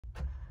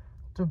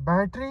So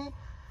battery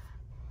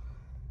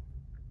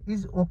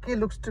is okay,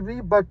 looks to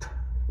be, but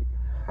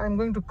I'm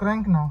going to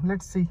crank now.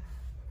 Let's see.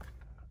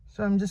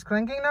 So I'm just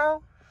cranking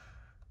now.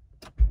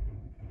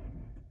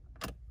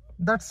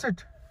 That's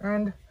it.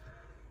 And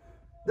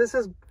this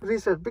is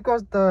reset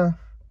because the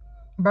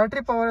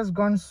battery power has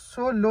gone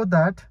so low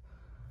that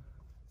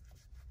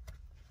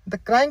the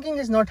cranking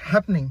is not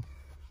happening,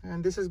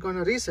 and this is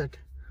gonna reset.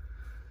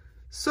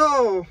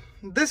 So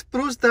this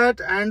proves that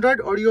Android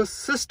audio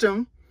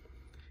system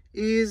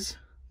is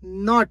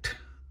not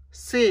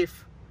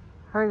safe.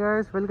 Hi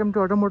guys, welcome to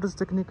Automotive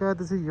Technica.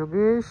 This is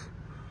Yogesh,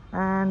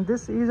 and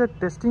this is a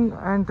testing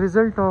and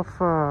result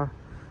of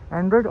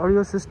Android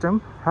audio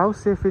system, how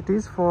safe it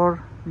is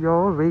for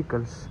your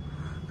vehicles.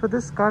 So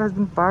this car has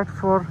been parked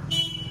for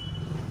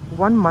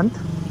 1 month,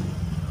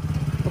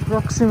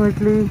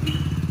 approximately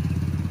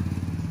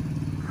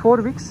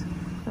 4 weeks,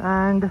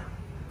 and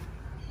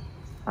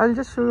I'll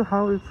just show you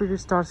how if it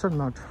starts or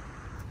not.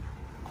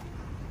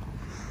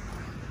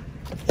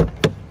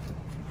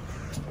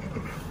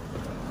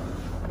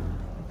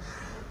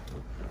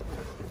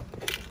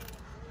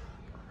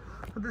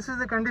 So this is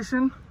the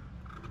condition.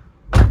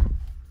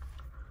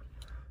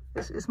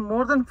 It's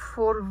more than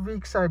 4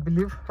 weeks, I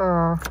believe.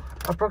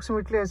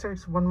 Approximately, I said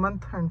it's 1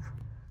 month, and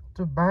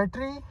the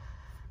battery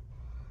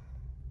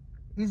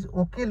is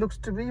okay, looks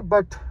to be,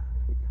 but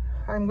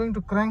I'm going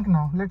to crank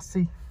now. Let's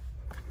see.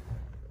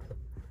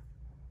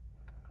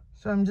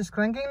 So I'm just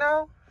cranking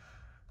now.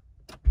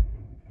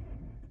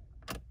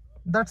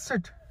 That's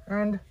it.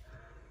 And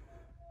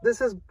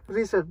this is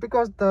reset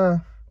because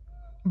the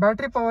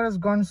battery power has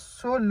gone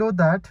so low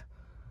that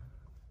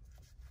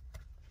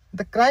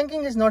the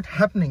cranking is not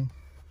happening,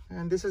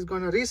 and this is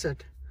gonna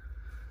reset.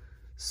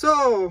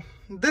 So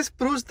this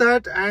proves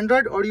that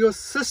Android audio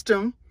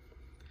system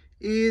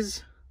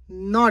is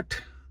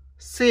not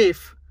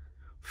safe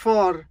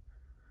for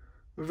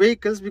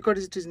vehicles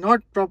because it is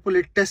not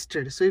properly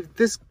tested. So if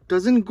this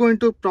doesn't go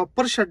into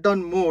proper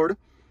shutdown mode,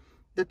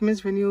 that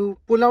means when you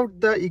pull out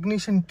the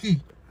ignition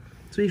key,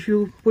 so if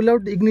you pull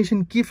out the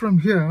ignition key from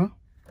here,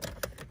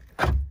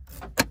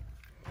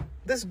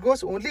 this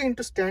goes only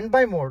into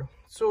standby mode.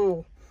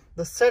 So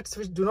the sets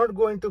which do not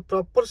go into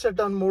proper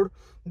shutdown mode,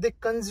 they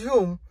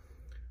consume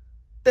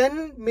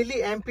 10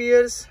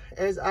 milliamperes,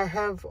 as I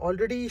have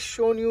already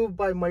shown you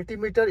by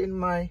multimeter in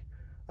my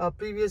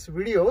previous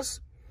videos.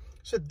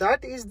 So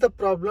that is the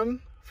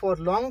problem for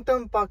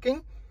long-term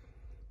parking.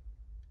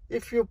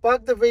 If you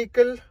park the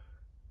vehicle,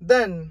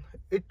 then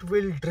it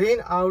will drain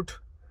out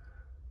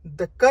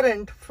the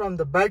current from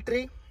the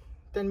battery,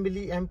 10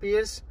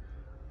 milliamperes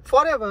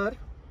forever,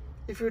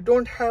 if you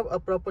don't have a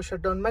proper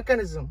shutdown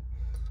mechanism.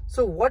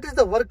 So what is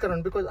the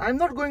workaround? Because I'm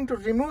not going to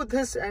remove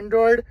this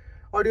Android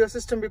audio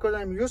system because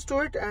I'm used to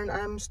it and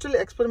I'm still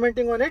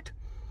experimenting on it.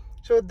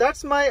 So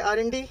that's my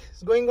R&D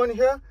is going on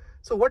here.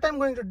 So what I'm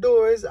going to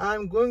do is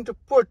I'm going to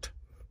put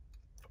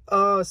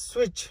a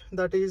switch,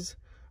 that is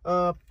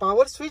a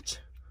power switch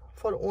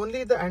for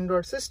only the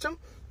Android system.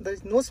 There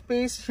is no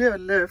space here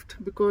left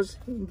because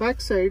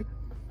backside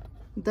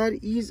there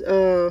is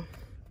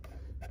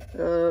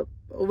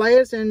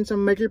wires and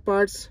some metal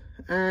parts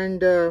and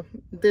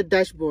the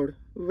dashboard,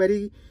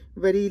 very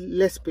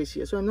less space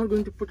here, so I'm not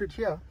going to put it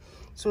here.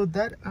 So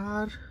there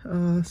are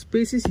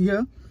spaces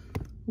here.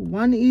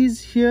 One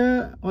is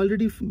here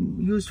already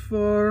used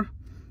for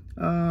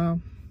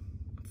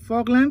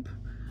fog lamp,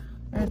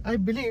 and I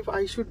believe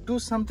I should do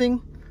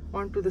something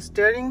onto the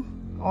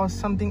steering or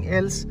something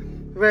else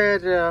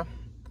where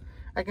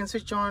I can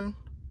switch on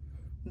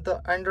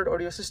the Android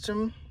audio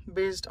system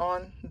based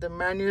on the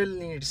manual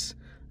needs.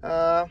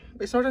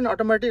 It's not an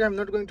automatic. I'm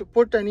not going to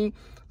put any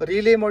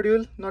relay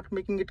module, not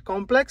making it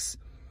complex.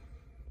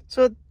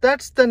 So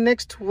that's the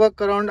next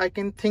workaround I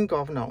can think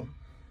of now.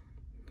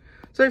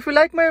 So if you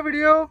like my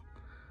video,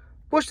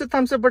 push the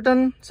thumbs up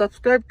button,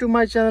 subscribe to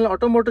my channel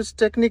Automotive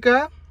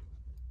Technica,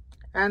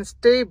 and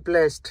stay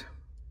blessed.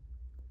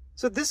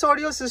 So this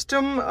audio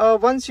system,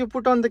 once you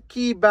put on the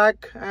key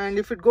back, and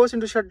if it goes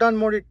into shutdown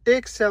mode, it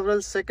takes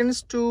several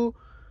seconds to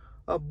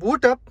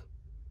boot up.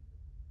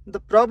 The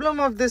problem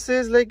of this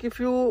is, like, if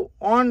you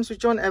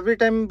switch on every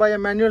time by a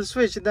manual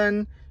switch,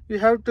 then you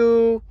have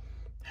to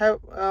have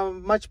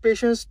much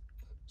patience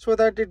so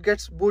that it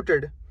gets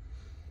booted.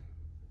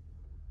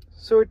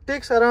 So it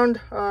takes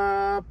around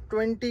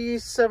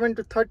 27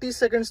 to 30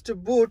 seconds to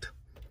boot,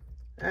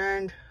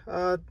 and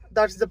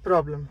that's the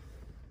problem.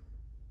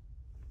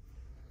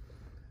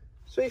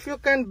 So if you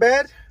can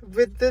bear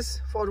with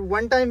this for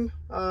one time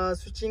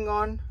switching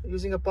on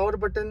using a power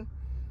button,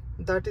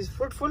 that is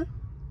fruitful.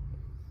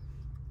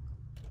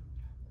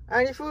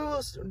 And if you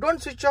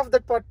don't switch off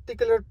that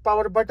particular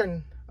power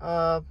button,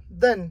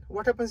 then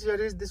what happens here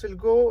is this will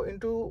go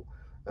into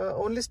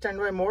only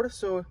standby mode.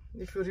 So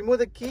if you remove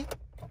the key,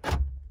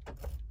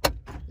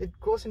 it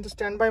goes into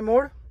standby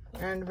mode,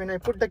 and when I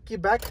put the key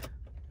back,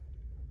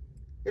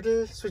 it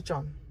will switch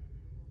on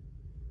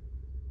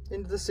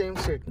into the same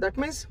state. That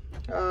means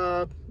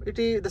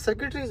the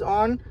circuitry is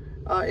on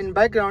in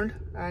background,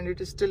 and it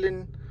is still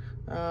in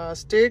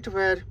state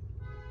where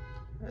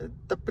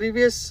the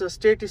previous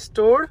state is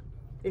stored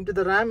into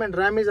the RAM, and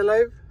RAM is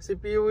alive.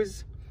 CPU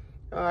is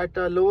at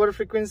a lower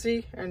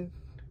frequency and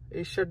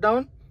is shut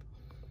down,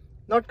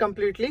 not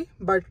completely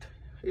but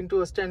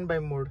into a standby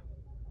mode.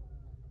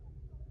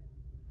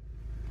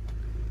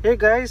 Hey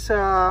guys,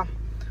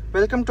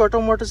 welcome to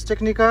Automotives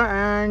Technica,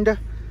 and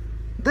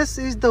this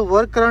is the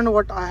workaround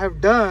what I have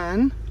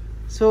done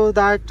so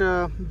that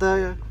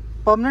the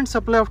permanent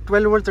supply of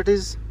 12 volts, that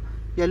is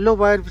yellow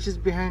wire which is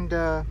behind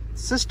the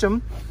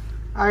system,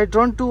 I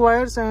drawn 2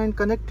 wires and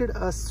connected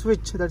a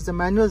switch, that's a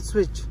manual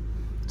switch.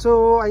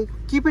 So I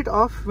keep it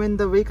off when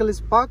the vehicle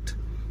is parked,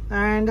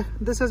 and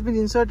this has been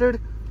inserted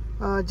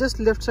just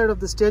left side of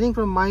the steering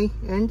from my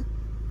end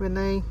when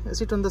I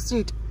sit on the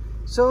seat.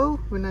 So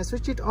when I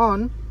switch it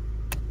on,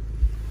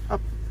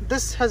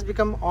 this has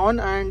become on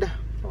and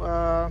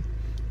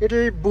it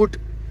will boot.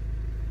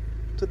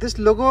 So this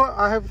logo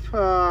I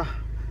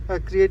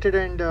have created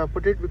and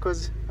put it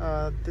because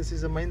this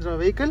is a Mahindra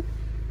vehicle.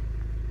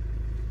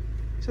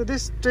 So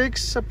this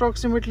takes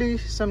approximately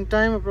some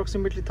time,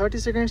 approximately 30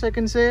 seconds I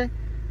can say,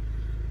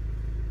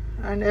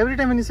 and every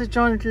time when you switch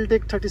on it will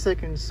take 30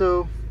 seconds.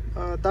 So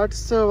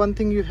that's one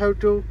thing you have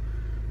to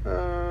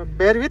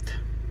bear with.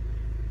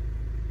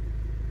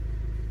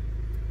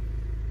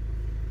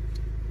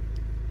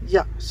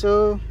 Yeah,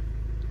 so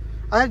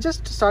I have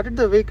just started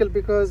the vehicle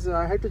because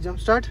I had to jump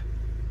start,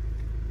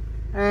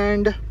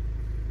 and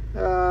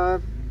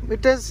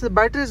the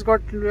battery has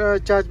got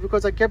charged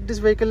because I kept this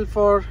vehicle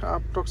for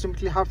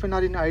approximately half an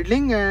hour in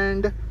idling,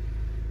 and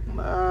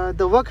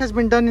the work has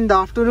been done in the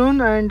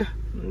afternoon, and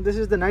this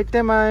is the night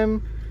time. I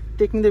am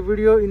taking the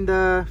video in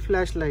the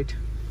flashlight.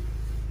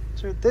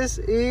 So this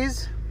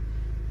is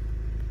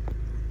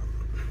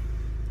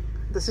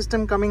the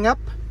system coming up,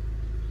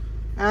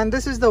 and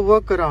this is the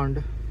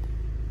workaround.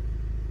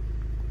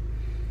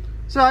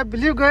 So I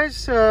believe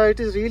guys, it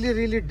is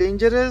really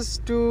dangerous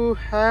to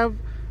have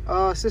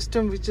a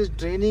system which is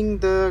draining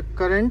the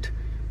current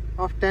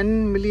of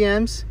 10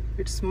 milliamps.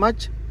 It's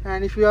much,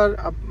 and if you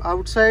are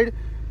outside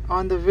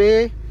on the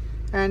way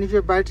and if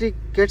your battery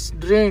gets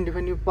drained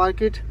when you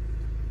park it,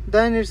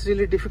 then it's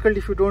really difficult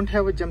if you don't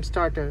have a jump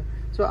starter.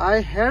 So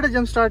I had a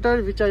jump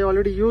starter which I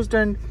already used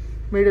and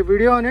made a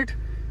video on it.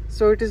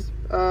 So it is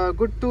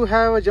good to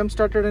have a jump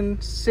starter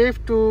and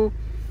safe to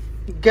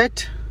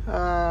get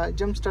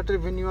jump starter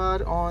when you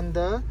are on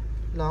the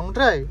long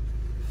drive.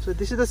 So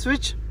this is the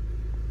switch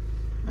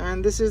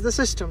and this is the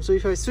system. So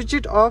if I switch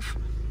it off,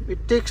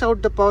 it takes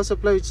out the power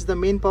supply, which is the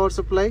main power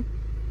supply,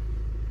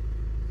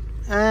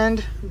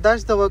 and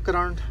that's the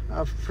workaround,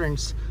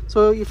 friends.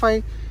 So if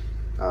I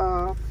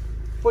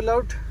pull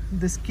out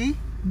this key,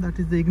 that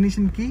is the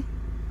ignition key,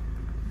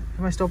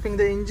 am I stopping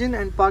the engine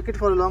and park it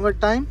for a longer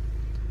time,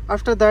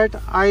 after that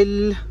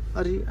I'll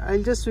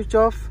just switch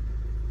off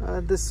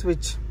the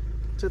switch.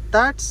 So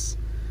that's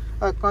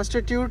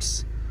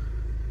constitutes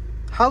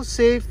how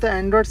safe the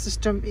Android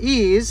system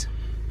is,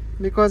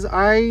 because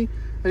I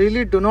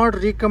really do not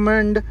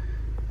recommend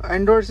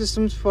Android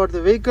systems for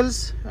the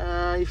vehicles.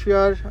 If you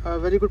are a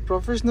very good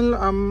professional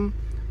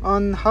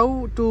on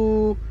how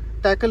to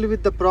tackle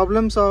with the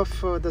problems of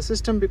the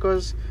system,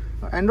 because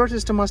Android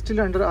system are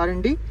still under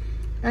R&D,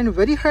 and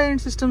very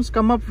high-end systems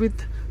come up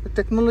with the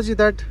technology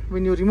that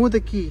when you remove the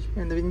key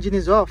and the engine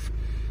is off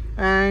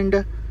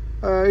and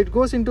it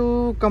goes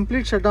into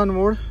complete shutdown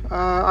mode.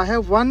 I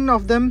have one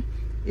of them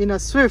in a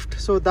Swift,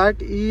 so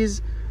that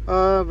is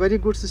a very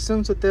good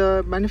system. So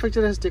the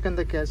manufacturer has taken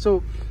the care.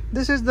 So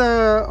this is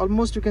the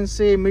almost, you can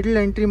say, middle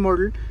entry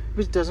model,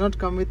 which does not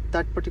come with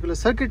that particular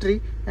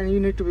circuitry, and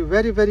you need to be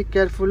very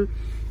careful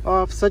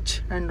of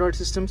such Android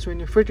systems when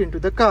you fit into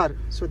the car.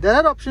 So there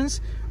are options,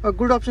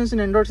 good options in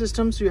Android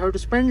systems. You have to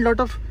spend a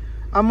lot of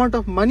amount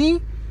of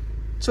money.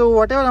 So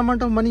whatever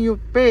amount of money you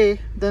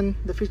pay, then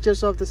the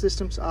features of the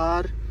systems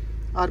are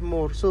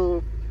more.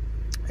 So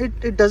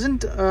it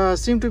doesn't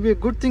seem to be a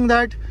good thing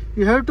that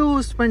you have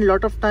to spend a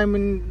lot of time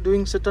in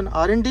doing certain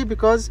R&D,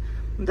 because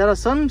there are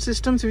some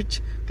systems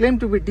which claim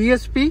to be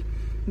DSP.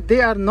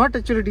 They are not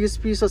actually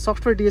DSP, so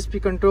software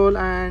DSP control,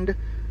 and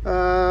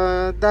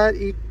that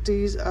it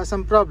is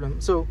some problem.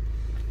 So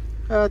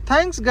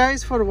thanks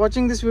guys for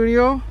watching this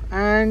video,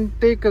 and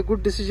take a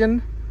good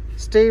decision.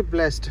 Stay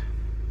blessed.